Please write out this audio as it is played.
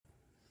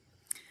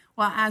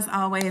Well, as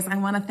always, I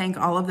want to thank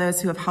all of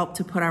those who have helped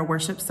to put our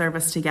worship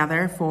service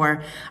together.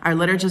 For our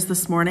liturgist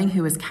this morning,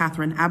 who is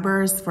Catherine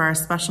Ebers, for our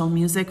special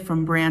music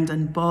from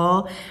Brandon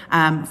Bull,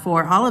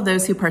 for all of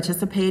those who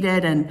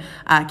participated and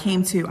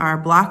came to our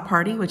block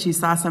party, which you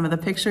saw some of the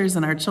pictures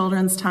in our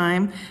children's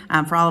time,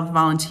 for all of the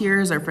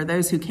volunteers, or for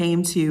those who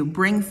came to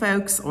bring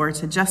folks or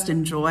to just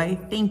enjoy.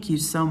 Thank you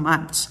so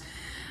much.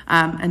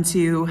 And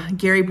to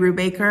Gary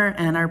Brubaker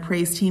and our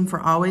praise team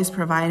for always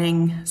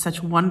providing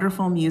such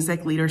wonderful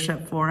music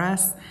leadership for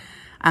us.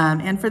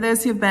 And for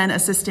those who've been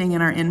assisting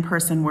in our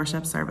in-person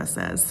worship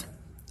services.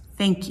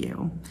 Thank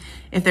you.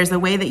 If there's a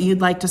way that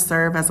you'd like to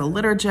serve as a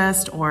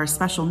liturgist or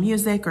special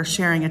music or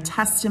sharing a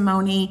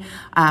testimony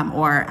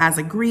or as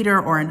a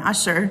greeter or an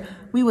usher,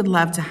 we would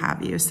love to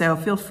have you. So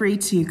feel free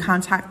to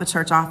contact the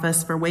church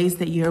office for ways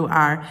that you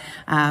are,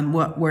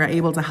 we're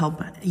able to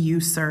help you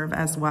serve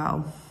as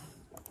well.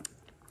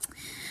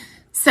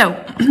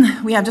 So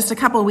we have just a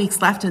couple of weeks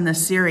left in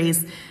this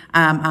series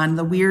on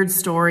the weird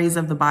stories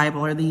of the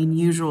Bible, or the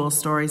unusual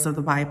stories of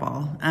the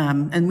Bible.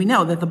 And we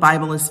know that the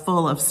Bible is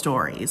full of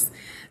stories,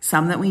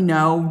 some that we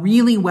know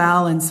really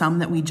well and some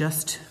that we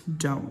just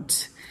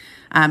don't.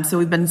 So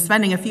we've been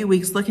spending a few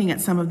weeks looking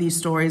at some of these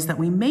stories that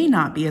we may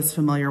not be as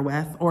familiar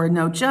with or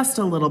know just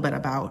a little bit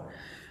about.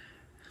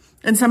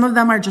 And some of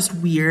them are just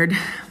weird.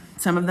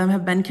 Some of them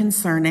have been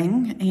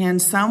concerning,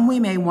 and some we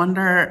may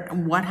wonder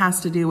what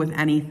has to do with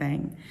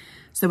anything.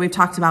 So we've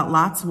talked about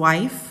Lot's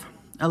wife,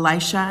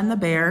 Elisha and the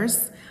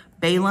bears,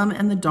 Balaam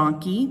and the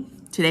donkey.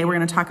 Today we're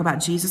going to talk about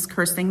Jesus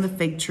cursing the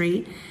fig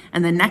tree.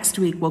 And then next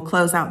week we'll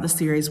close out the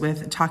series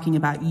with talking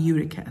about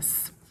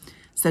Eutychus.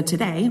 So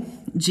today,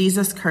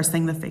 Jesus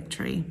cursing the fig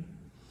tree.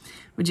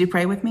 Would you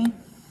pray with me?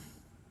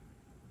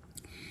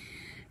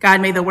 God,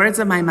 may the words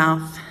of my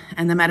mouth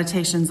and the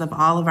meditations of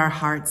all of our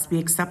hearts be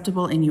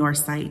acceptable in your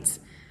sight,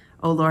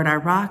 O Lord, our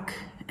rock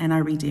and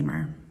our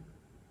redeemer.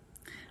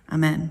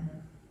 Amen.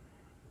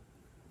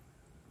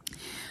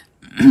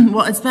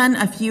 Well, it's been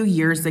a few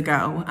years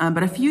ago,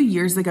 but a few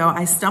years ago,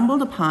 I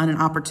stumbled upon an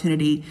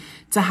opportunity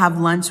to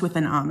have lunch with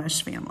an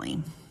Amish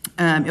family.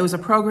 It was a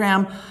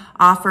program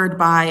offered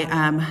by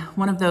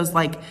one of those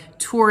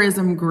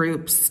tourism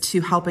groups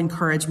to help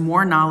encourage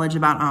more knowledge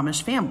about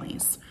Amish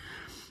families.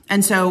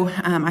 And so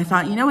I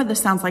thought, you know what,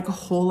 this sounds like a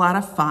whole lot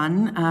of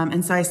fun.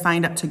 And so I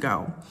signed up to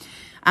go.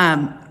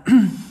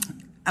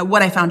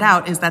 What I found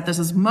out is that this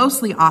is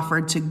mostly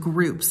offered to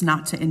groups,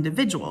 not to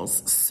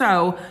individuals.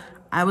 So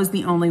I was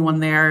the only one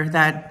there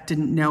that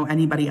didn't know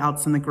anybody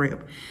else in the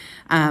group.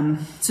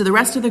 So the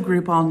rest of the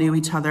group all knew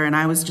each other, and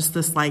I was just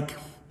this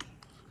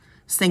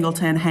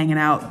singleton hanging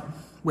out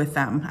with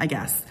them, I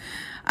guess.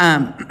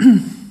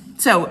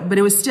 But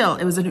it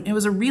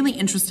was a really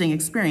interesting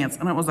experience,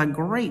 and it was a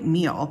great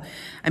meal.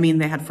 I mean,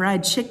 they had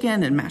fried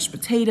chicken and mashed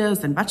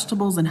potatoes and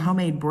vegetables and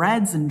homemade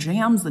breads and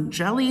jams and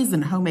jellies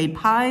and homemade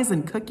pies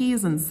and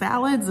cookies and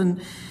salads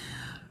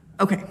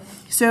okay,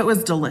 so it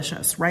was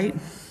delicious, right?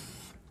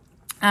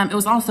 It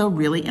was also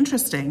really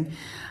interesting.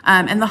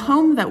 And the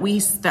home that we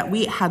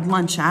had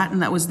lunch at,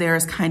 and that was there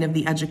as kind of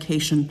the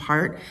education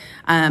part,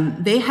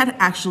 they had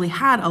actually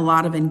had a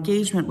lot of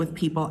engagement with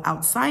people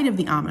outside of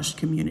the Amish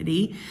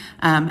community,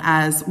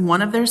 as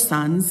one of their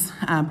sons,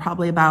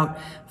 probably about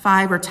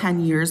 5 or 10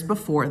 years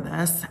before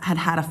this, had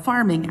had a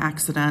farming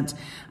accident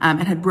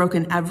and had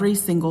broken every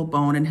single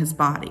bone in his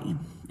body.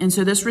 And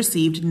so this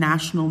received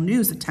national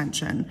news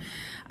attention.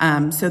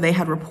 So they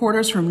had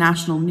reporters from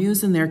national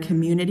news in their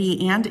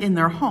community and in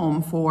their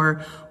home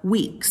for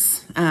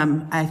weeks.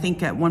 I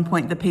think at one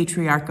point the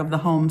patriarch of the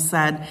home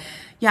said,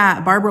 yeah,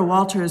 Barbara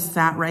Walters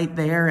sat right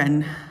there,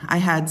 and I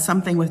had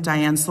something with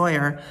Diane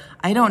Sawyer.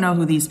 I don't know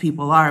who these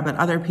people are, but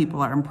other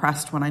people are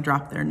impressed when I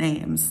drop their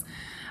names.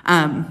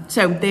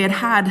 So they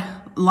had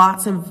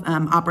lots of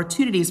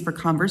opportunities for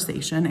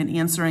conversation and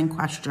answering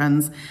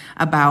questions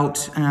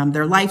about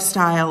their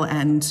lifestyle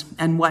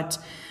and what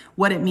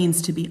it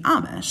means to be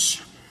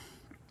Amish.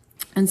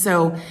 And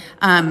so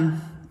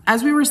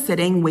as we were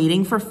sitting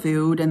waiting for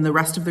food, and the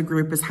rest of the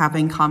group is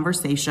having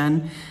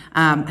conversation,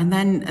 and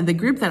then the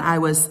group that I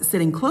was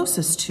sitting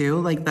closest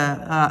to,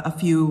 a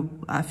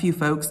few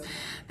folks,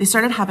 they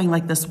started having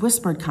this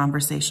whispered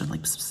conversation,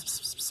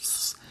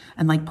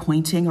 and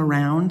pointing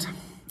around,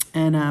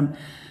 and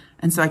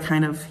so I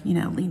kind of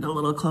leaned a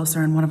little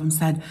closer, and one of them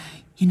said,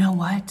 you know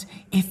what,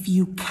 if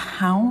you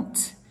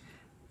count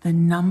the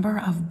number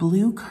of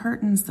blue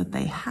curtains that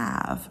they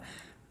have,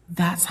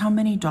 that's how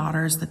many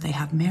daughters that they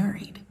have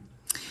married.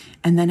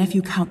 And then if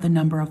you count the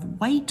number of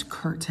white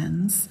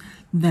curtains,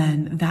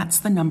 then that's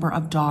the number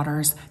of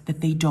daughters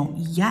that they don't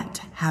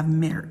yet have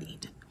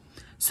married.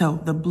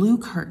 So the blue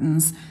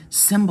curtains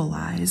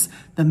symbolize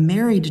the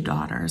married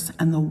daughters,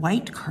 and the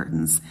white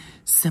curtains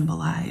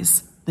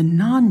symbolize the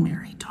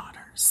non-married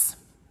daughters.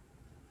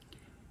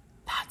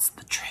 That's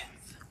the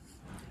truth.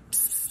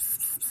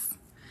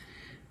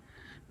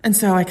 And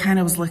so I kind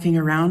of was looking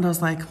around. I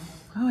was like,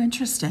 oh,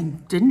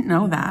 interesting. Didn't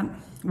know that.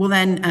 Well,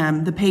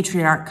 then the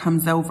patriarch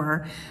comes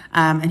over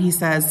and he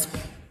says,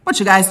 what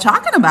you guys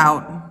talking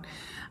about?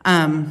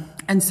 And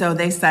And so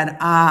they said,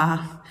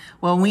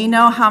 well, we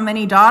know how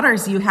many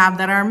daughters you have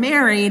that are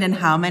married and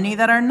how many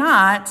that are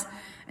not.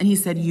 And he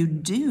said, you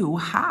do?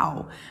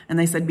 How? And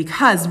they said,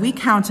 because we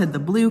counted the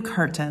blue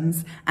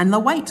curtains and the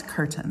white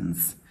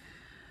curtains.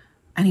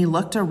 And he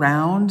looked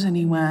around and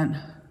he went,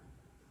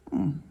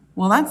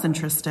 well, that's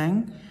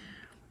interesting.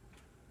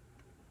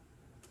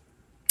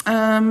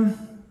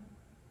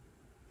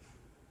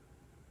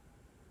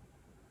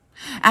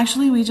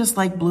 Actually, we just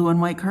like blue and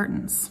white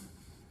curtains.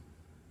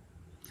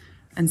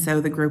 And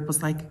so the group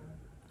was like,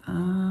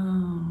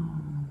 oh.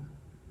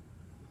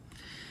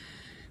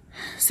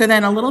 So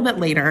then a little bit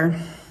later,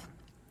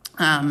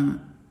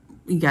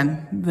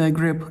 again, the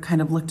group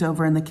kind of looked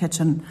over in the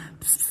kitchen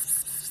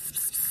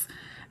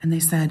and they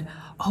said,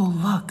 oh,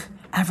 look,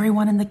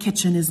 everyone in the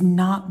kitchen is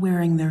not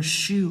wearing their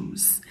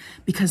shoes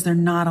because they're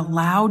not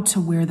allowed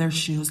to wear their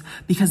shoes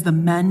because the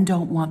men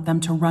don't want them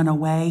to run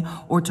away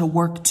or to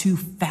work too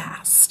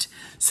fast.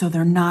 So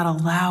they're not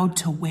allowed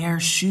to wear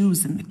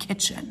shoes in the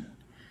kitchen.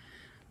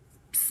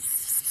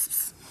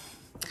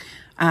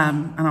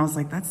 And I was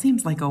like, that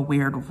seems like a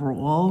weird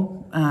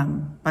rule.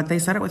 But they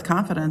said it with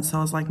confidence. So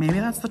I was like, maybe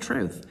that's the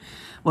truth.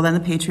 Well, then the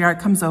patriarch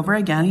comes over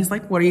again. He's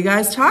like, what are you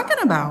guys talking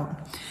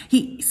about?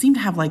 He seemed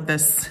to have like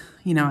this,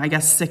 I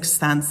guess, sixth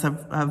sense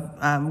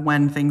of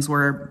when things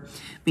were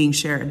being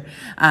shared.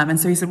 And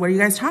so he said, what are you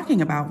guys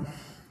talking about?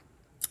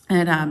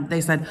 And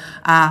they said,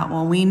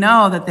 well, we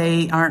know that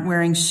they aren't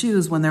wearing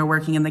shoes when they're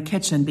working in the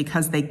kitchen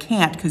because they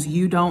can't, because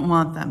you don't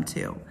want them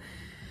to.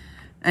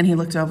 And he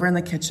looked over in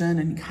the kitchen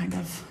and he kind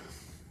of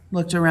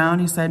looked around.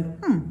 He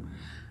said,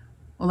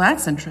 well,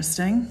 that's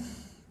interesting.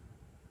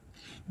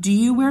 Do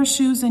you wear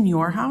shoes in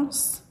your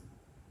house?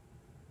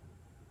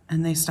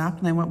 And they stopped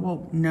and they went,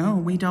 well, no,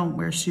 we don't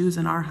wear shoes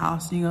in our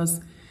house. And he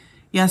goes,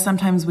 yeah,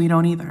 sometimes we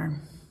don't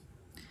either.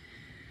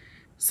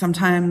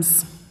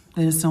 Sometimes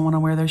they just don't want to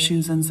wear their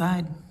shoes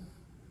inside.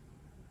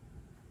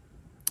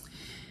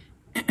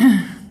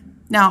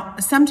 Now,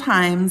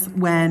 sometimes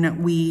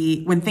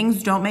when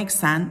things don't make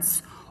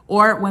sense,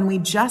 or when we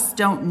just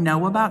don't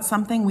know about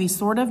something, we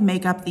sort of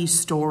make up these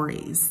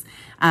stories,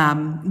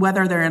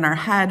 whether they're in our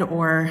head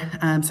or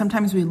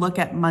sometimes we look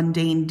at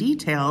mundane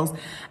details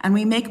and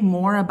we make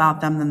more about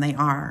them than they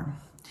are.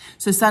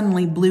 So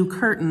suddenly blue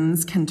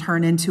curtains can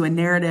turn into a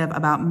narrative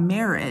about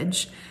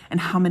marriage and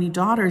how many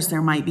daughters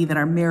there might be that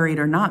are married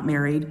or not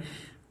married,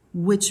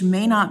 which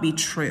may not be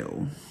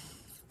true.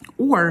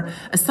 Or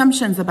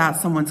assumptions about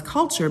someone's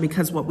culture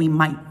because what we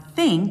might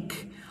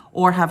think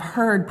or have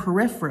heard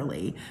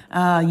peripherally,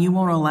 you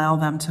won't allow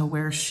them to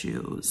wear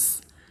shoes.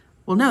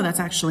 Well, no, that's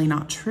actually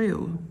not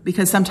true,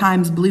 because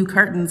sometimes blue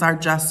curtains are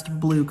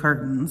just blue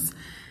curtains,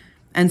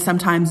 and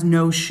sometimes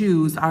no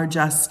shoes are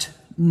just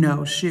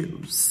no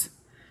shoes.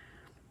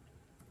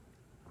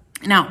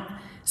 Now,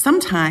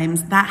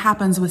 sometimes that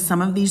happens with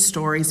some of these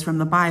stories from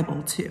the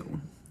Bible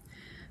too.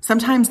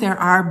 Sometimes there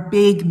are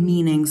big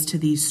meanings to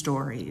these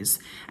stories,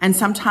 and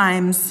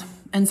sometimes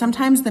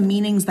the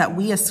meanings that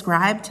we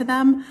ascribe to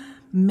them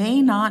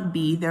may not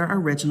be their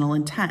original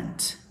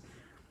intent.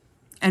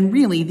 And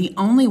really, the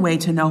only way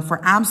to know for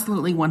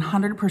absolutely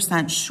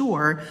 100%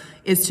 sure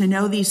is to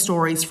know these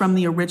stories from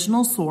the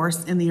original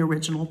source in the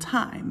original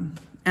time.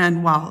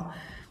 And while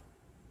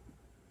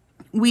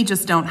we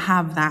just don't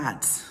have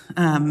that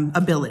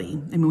ability,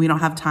 we don't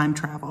have time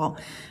travel,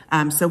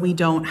 so we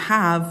don't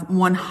have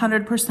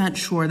 100%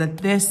 sure that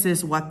this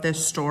is what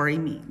this story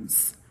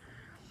means.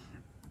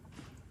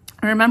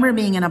 I remember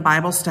being in a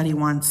Bible study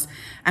once,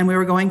 and we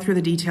were going through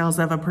the details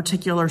of a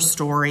particular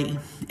story,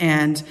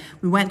 and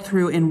we went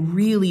through in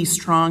really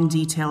strong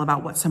detail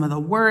about what some of the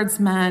words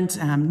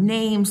meant,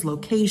 names,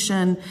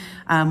 location,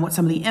 what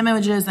some of the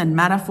images and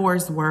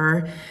metaphors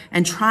were,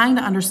 and trying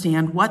to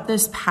understand what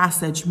this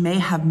passage may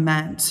have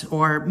meant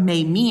or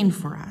may mean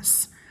for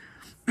us.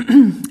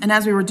 And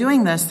as we were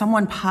doing this,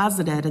 someone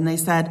posited, and they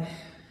said,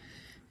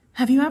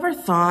 have you ever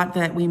thought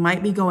that we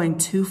might be going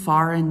too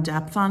far in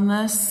depth on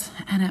this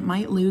and it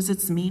might lose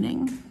its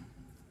meaning?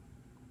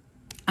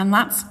 And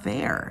that's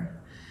fair.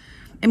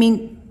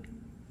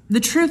 The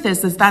truth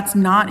is that's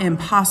not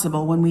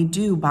impossible when we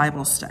do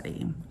Bible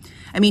study.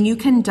 You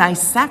can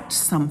dissect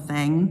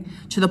something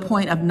to the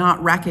point of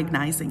not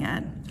recognizing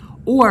it,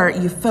 or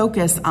you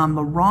focus on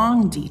the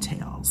wrong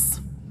details.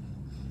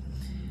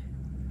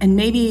 And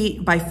maybe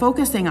by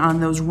focusing on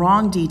those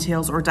wrong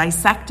details or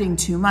dissecting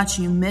too much,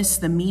 you miss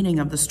the meaning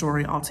of the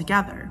story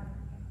altogether.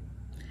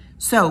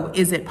 So,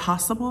 is it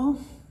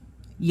possible?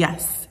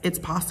 Yes, it's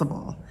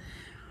possible.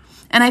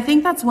 And I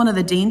think that's one of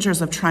the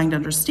dangers of trying to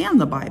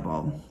understand the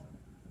Bible.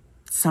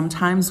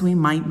 Sometimes we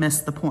might miss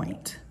the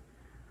point.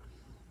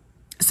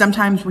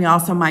 Sometimes we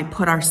also might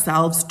put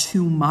ourselves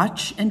too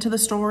much into the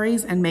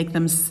stories and make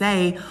them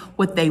say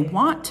what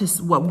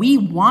we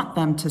want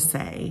them to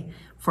say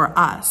for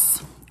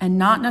us, and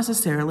not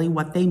necessarily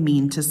what they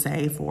mean to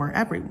say for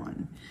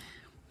everyone.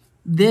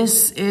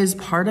 This is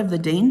part of the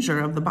danger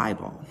of the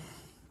Bible.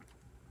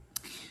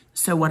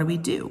 So what do we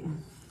do?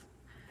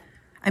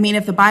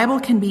 If the Bible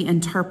can be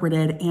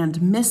interpreted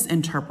and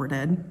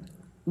misinterpreted,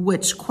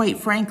 which quite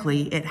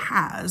frankly, it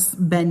has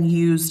been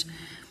used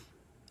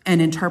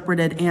and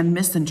interpreted and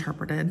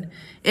misinterpreted.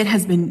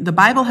 The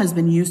Bible has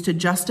been used to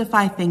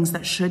justify things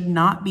that should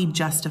not be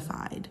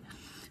justified.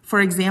 For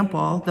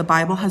example, the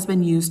Bible has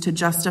been used to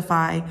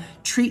justify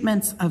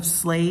treatments of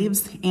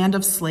slaves and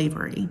of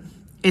slavery.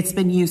 It's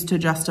been used to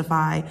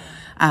justify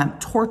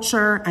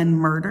torture and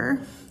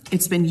murder.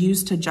 It's been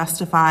used to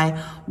justify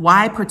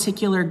why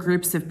particular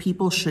groups of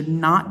people should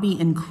not be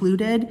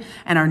included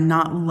and are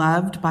not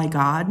loved by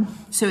God.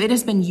 So it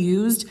has been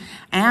used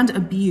and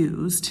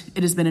abused.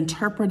 It has been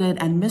interpreted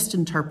and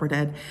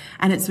misinterpreted,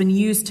 and it's been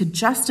used to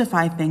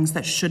justify things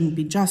that shouldn't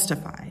be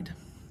justified.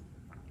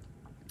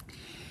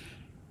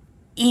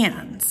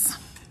 And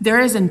there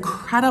is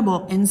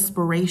incredible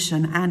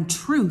inspiration and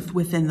truth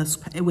within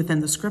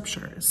the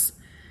scriptures.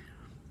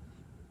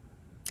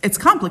 It's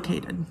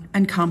complicated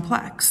and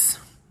complex.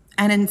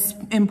 And it's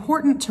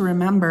important to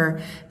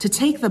remember to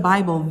take the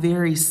Bible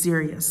very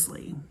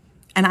seriously.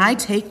 And I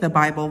take the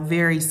Bible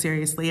very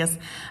seriously, as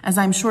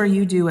I'm sure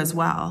you do as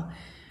well.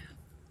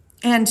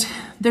 And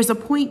there's a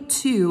point,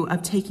 too,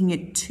 of taking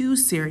it too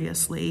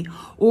seriously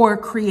or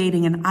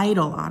creating an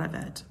idol out of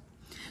it.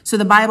 So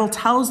the Bible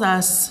tells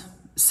us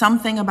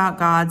something about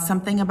God,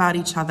 something about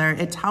each other.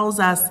 It tells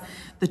us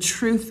the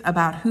truth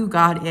about who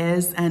God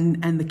is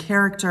and the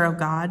character of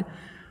God.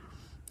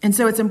 And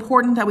so it's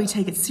important that we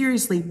take it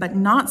seriously, but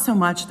not so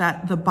much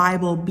that the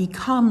Bible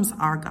becomes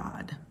our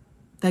God,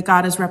 that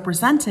God is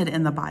represented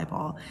in the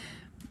Bible,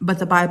 but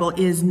the Bible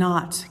is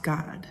not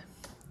God.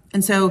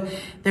 And so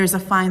there's a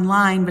fine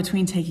line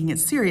between taking it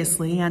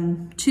seriously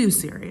and too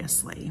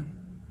seriously.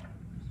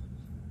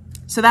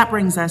 So that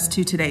brings us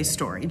to today's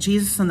story,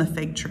 Jesus and the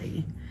fig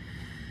tree.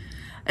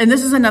 And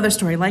this is another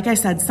story. Like I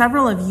said,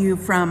 several of you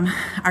from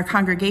our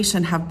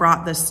congregation have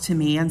brought this to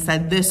me and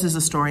said this is a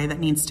story that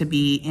needs to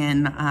be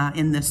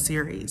in this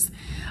series,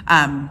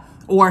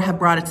 or have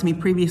brought it to me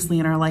previously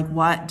and are like,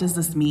 what does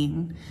this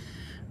mean?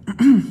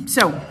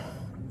 So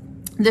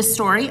this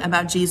story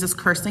about Jesus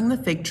cursing the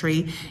fig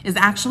tree is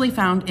actually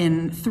found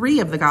in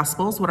 3 of the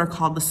Gospels, what are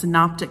called the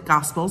Synoptic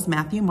Gospels,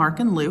 Matthew, Mark,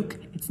 and Luke.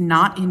 It's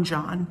not in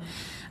John.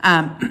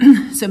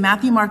 So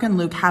Matthew, Mark, and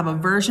Luke have a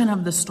version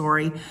of the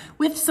story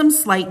with some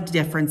slight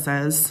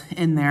differences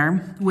in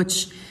there,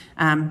 which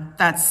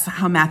that's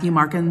how Matthew,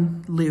 Mark,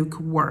 and Luke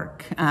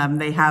work.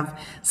 They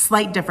have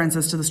slight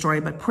differences to the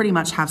story, but pretty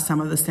much have some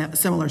of the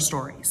similar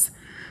stories.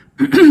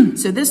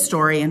 So this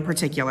story in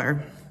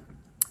particular,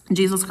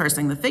 Jesus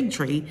cursing the fig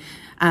tree,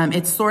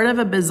 it's sort of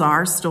a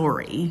bizarre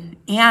story,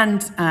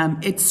 and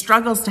it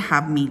struggles to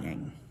have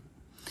meaning.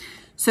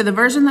 So the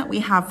version that we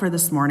have for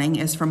this morning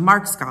is from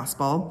Mark's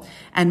Gospel,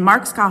 and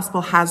Mark's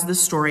Gospel has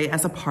this story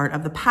as a part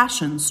of the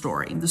Passion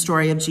story, the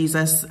story of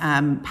Jesus'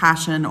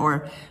 passion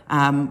or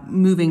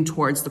moving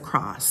towards the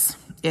cross.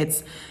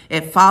 It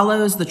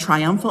follows the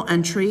triumphal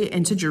entry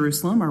into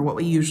Jerusalem, or what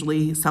we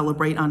usually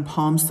celebrate on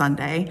Palm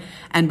Sunday,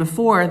 and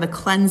before the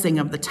cleansing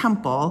of the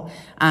temple,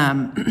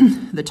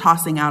 the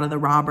tossing out of the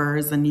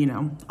robbers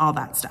and, all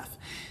that stuff.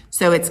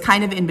 So it's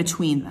kind of in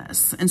between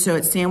this. And so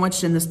it's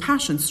sandwiched in this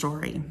Passion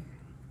story.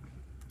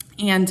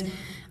 And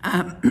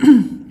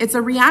it's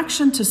a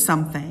reaction to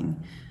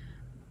something.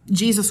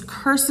 Jesus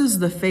curses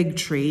the fig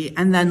tree,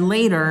 and then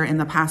later in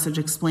the passage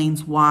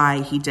explains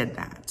why he did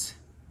that.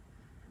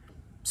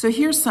 So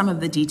here's some of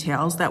the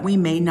details that we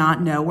may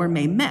not know or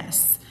may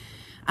miss.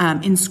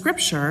 In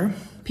Scripture,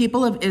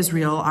 people of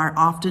Israel are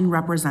often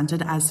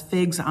represented as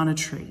figs on a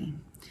tree.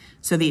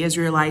 So the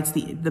Israelites,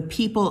 the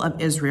people of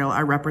Israel,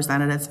 are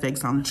represented as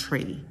figs on a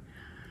tree.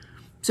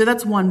 So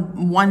that's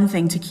one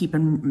thing to keep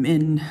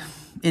in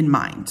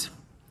mind.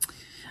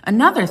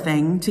 Another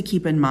thing to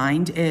keep in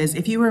mind is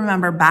if you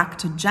remember back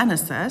to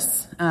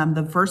Genesis,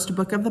 the first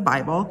book of the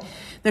Bible,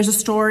 there's a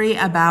story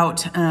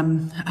about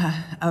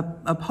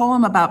a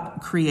poem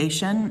about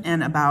creation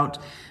and about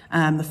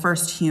the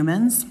first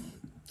humans.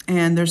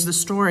 And there's the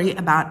story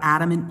about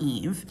Adam and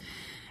Eve.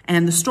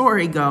 And the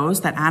story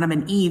goes that Adam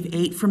and Eve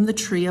ate from the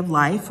tree of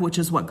life, which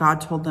is what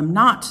God told them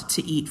not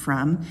to eat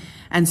from.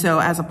 And so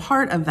as a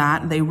part of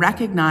that, they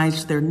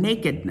recognized their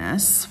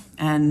nakedness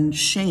and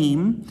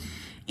shame,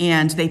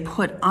 and they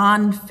put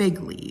on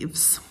fig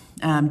leaves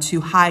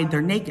to hide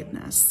their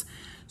nakedness.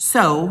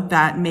 So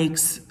that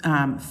makes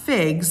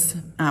figs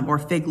or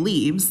fig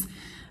leaves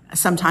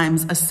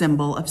sometimes a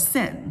symbol of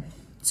sin.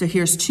 So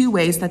here's 2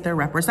 ways that they're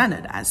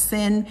represented, as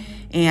sin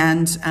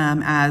and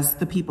as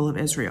the people of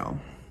Israel.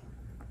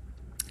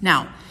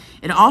 Now,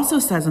 it also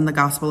says in the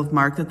Gospel of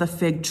Mark that the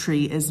fig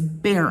tree is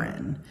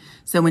barren.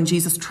 So when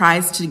Jesus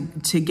tries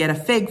to get a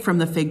fig from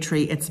the fig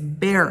tree, it's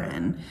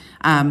barren.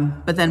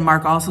 But then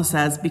Mark also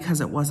says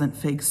because it wasn't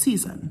fig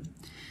season.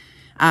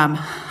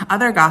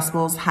 Other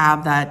Gospels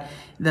have that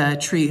the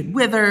tree had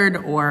withered,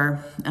 or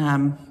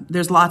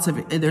there's lots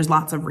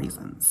of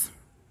reasons.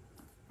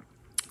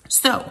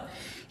 So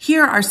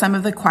here are some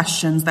of the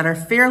questions that are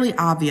fairly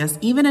obvious,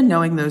 even in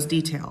knowing those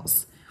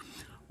details.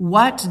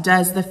 What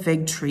does the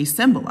fig tree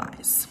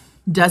symbolize?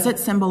 Does it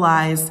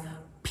symbolize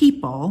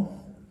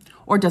people,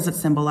 or does it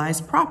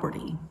symbolize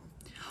property?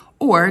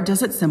 Or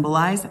does it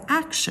symbolize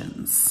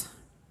actions?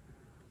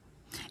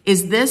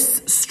 Is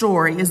this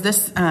story,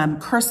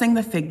 cursing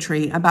the fig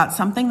tree about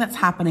something that's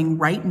happening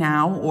right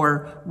now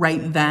or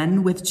right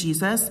then with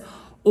Jesus?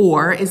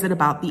 Or is it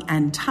about the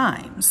end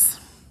times?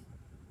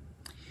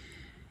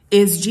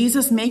 Is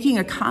Jesus making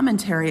a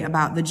commentary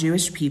about the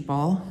Jewish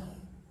people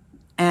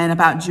and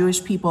about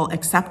Jewish people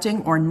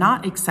accepting or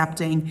not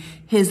accepting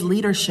his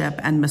leadership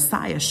and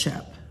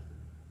messiahship?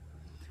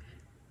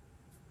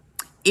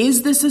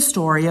 Is this a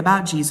story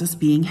about Jesus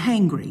being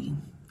hangry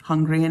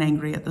and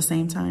angry at the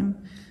same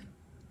time?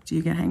 Do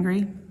you get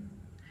hangry?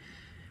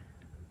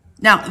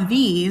 Now,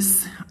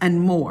 these and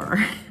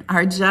more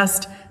are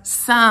just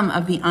some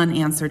of the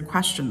unanswered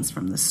questions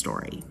from this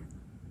story.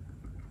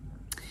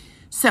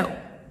 So,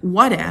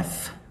 what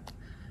if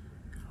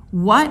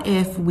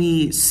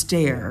we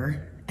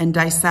stare and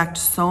dissect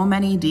so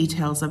many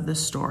details of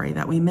this story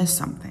that we miss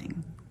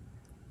something?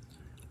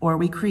 Or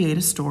we create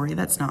a story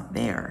that's not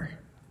there?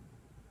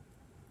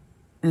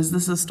 Is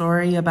this a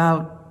story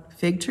about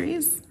fig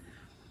trees?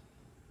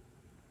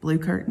 Blue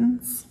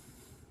curtains?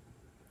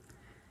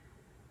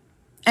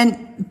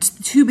 And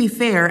to be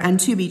fair and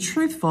to be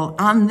truthful,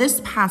 on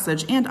this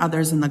passage and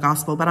others in the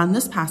gospel, but on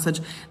this passage,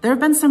 there have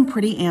been some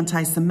pretty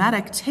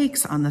anti-Semitic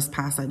takes on this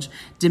passage,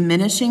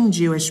 diminishing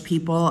Jewish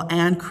people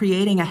and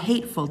creating a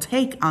hateful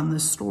take on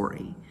this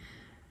story.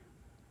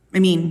 I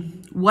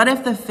mean, what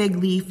if the fig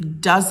leaf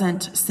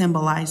doesn't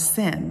symbolize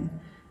sin?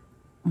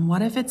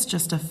 What if it's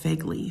just a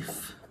fig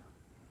leaf?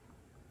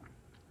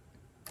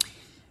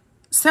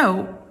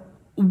 So,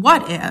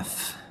 what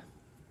if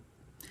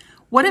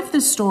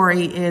this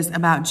story is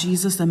about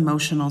Jesus'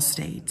 emotional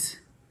state?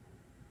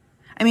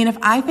 I mean, if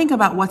I think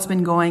about what's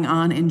been going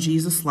on in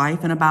Jesus' life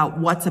and about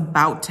what's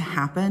about to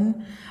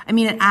happen, I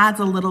mean, it adds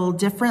a little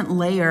different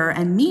layer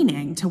and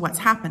meaning to what's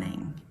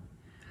happening.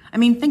 I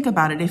mean, think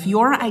about it. If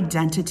your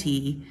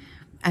identity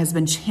has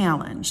been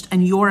challenged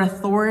and your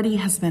authority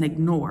has been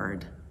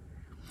ignored,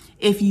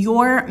 if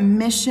your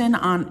mission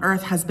on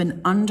earth has been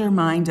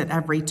undermined at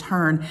every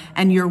turn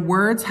and your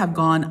words have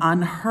gone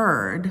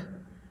unheard,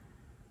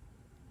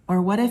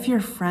 or what if your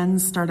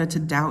friends started to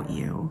doubt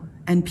you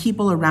and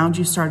people around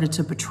you started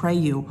to betray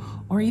you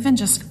or even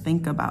just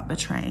think about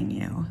betraying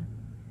you?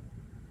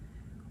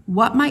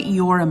 What might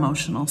your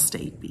emotional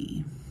state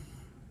be?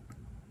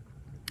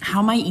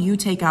 How might you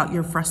take out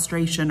your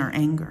frustration or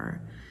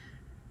anger?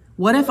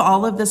 What if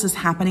all of this is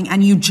happening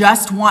and you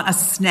just want a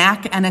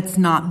snack and it's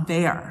not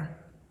there?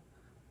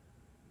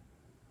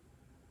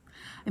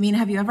 I mean,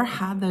 have you ever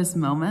had those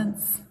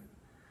moments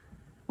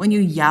when you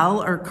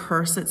yell or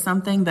curse at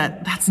something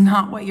that's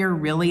not what you're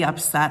really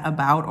upset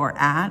about or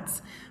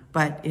at,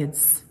 but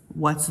it's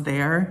what's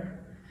there?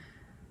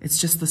 It's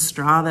just the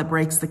straw that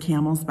breaks the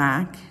camel's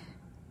back.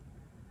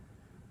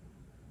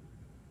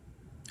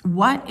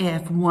 What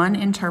if one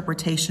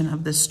interpretation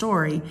of this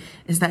story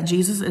is that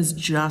Jesus is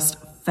just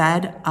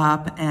fed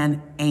up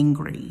and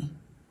angry?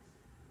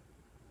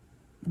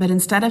 But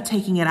instead of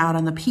taking it out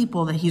on the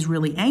people that he's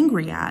really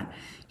angry at,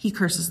 he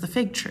curses the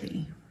fig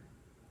tree.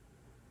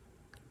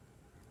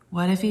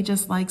 What if he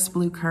just likes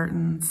blue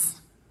curtains?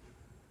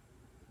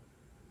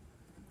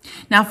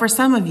 Now, for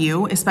some of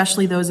you,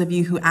 especially those of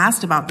you who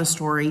asked about the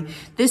story,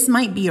 this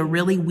might be a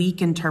really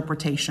weak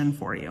interpretation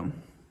for you.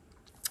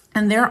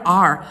 And there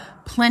are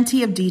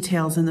plenty of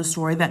details in the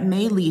story that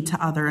may lead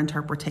to other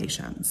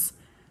interpretations,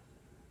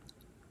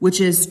 which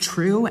is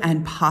true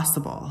and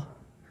possible.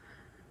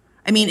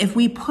 I mean, if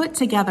we put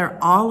together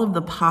all of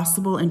the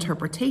possible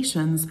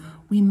interpretations,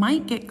 we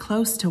might get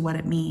close to what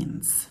it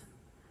means.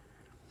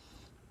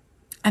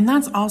 And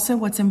that's also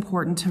what's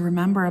important to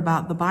remember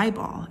about the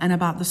Bible and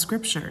about the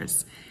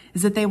scriptures,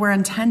 is that they were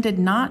intended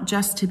not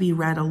just to be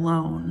read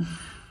alone,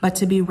 but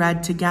to be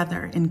read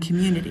together in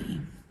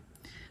community.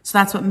 So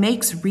that's what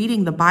makes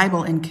reading the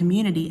Bible in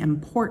community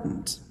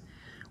important.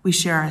 We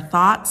share our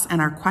thoughts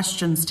and our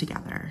questions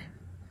together.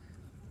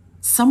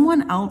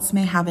 Someone else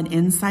may have an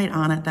insight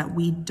on it that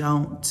we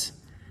don't.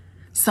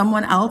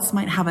 Someone else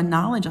might have a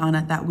knowledge on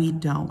it that we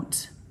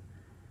don't.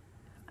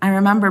 I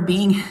remember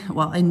being,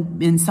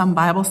 in some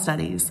Bible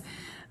studies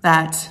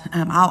that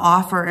I'll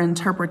offer an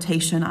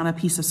interpretation on a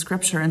piece of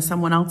scripture and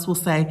someone else will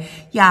say,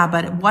 yeah,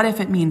 but what if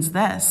it means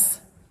this?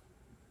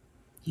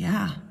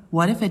 Yeah,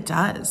 what if it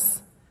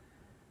does?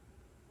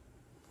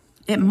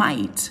 It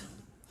might.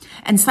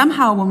 And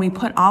somehow when we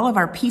put all of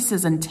our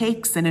pieces and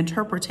takes and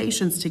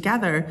interpretations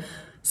together,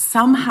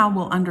 somehow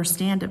we'll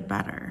understand it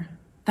better.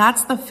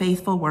 That's the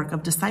faithful work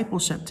of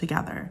discipleship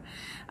together,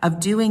 of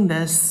doing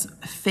this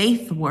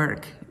faith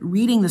work,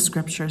 reading the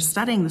scriptures,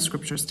 studying the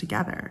scriptures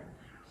together.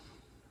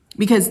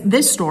 Because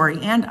this story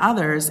and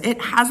others,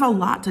 it has a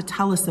lot to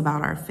tell us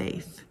about our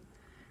faith.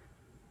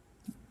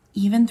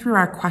 Even through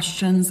our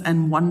questions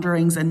and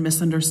wonderings and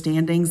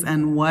misunderstandings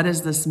and what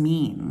does this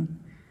mean?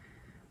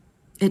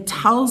 It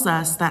tells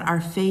us that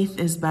our faith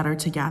is better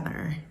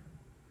together.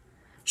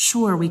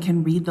 Sure, we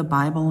can read the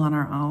Bible on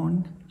our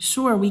own.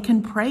 Sure, we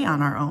can pray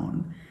on our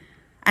own.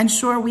 And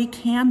sure, we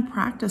can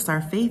practice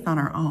our faith on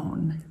our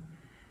own.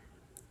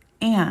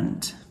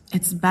 And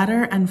It's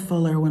better and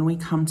fuller when we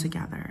come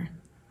together.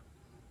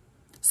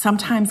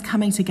 Sometimes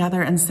coming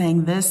together and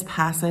saying, this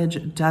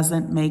passage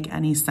doesn't make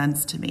any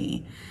sense to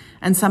me.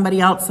 And somebody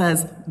else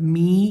says,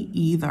 me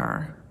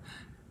either.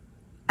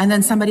 And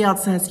then somebody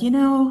else says,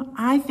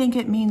 I think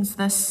it means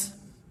this.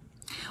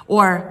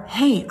 Or,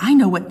 hey, I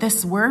know what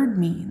this word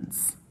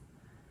means.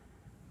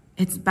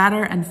 It's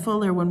better and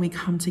fuller when we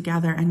come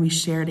together and we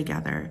share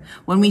together,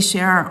 when we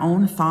share our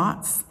own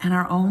thoughts and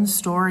our own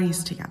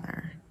stories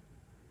together.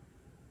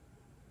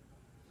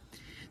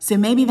 So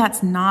maybe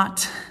that's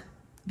not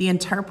the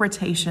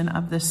interpretation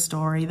of this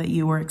story that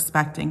you were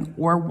expecting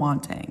or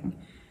wanting.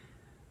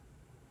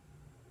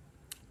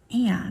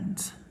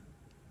 And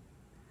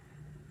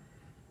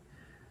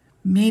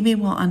maybe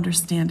we'll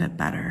understand it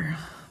better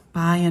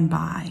by and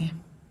by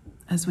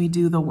as we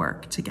do the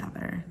work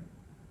together.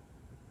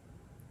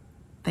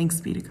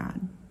 Thanks be to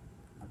God.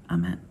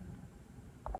 Amen.